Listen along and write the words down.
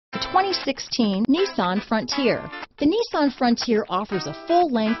2016 Nissan Frontier. The Nissan Frontier offers a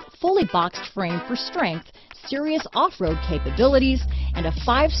full-length, fully boxed frame for strength, serious off-road capabilities, and a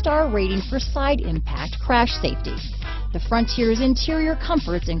 5-star rating for side impact crash safety. The Frontier's interior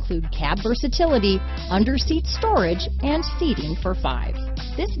comforts include cab versatility, under-seat storage, and seating for 5.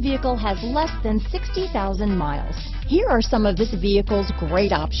 This vehicle has less than 60,000 miles. Here are some of this vehicle's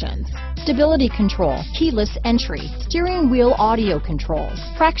great options: stability control, keyless entry, steering wheel audio controls,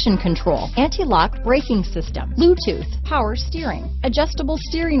 traction control, anti-lock braking system, Bluetooth, power steering, adjustable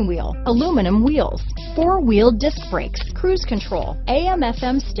steering wheel, aluminum wheels, 4-wheel disc brakes, cruise control,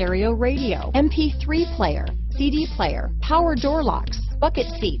 AM/FM stereo radio, MP3 player, CD player, power door locks, bucket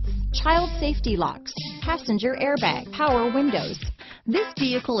seats, child safety locks, passenger airbag, power windows. This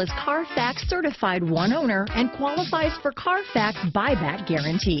vehicle is CARFAX certified one owner and qualifies for CARFAX buyback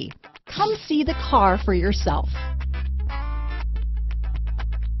guarantee. Come see the car for yourself.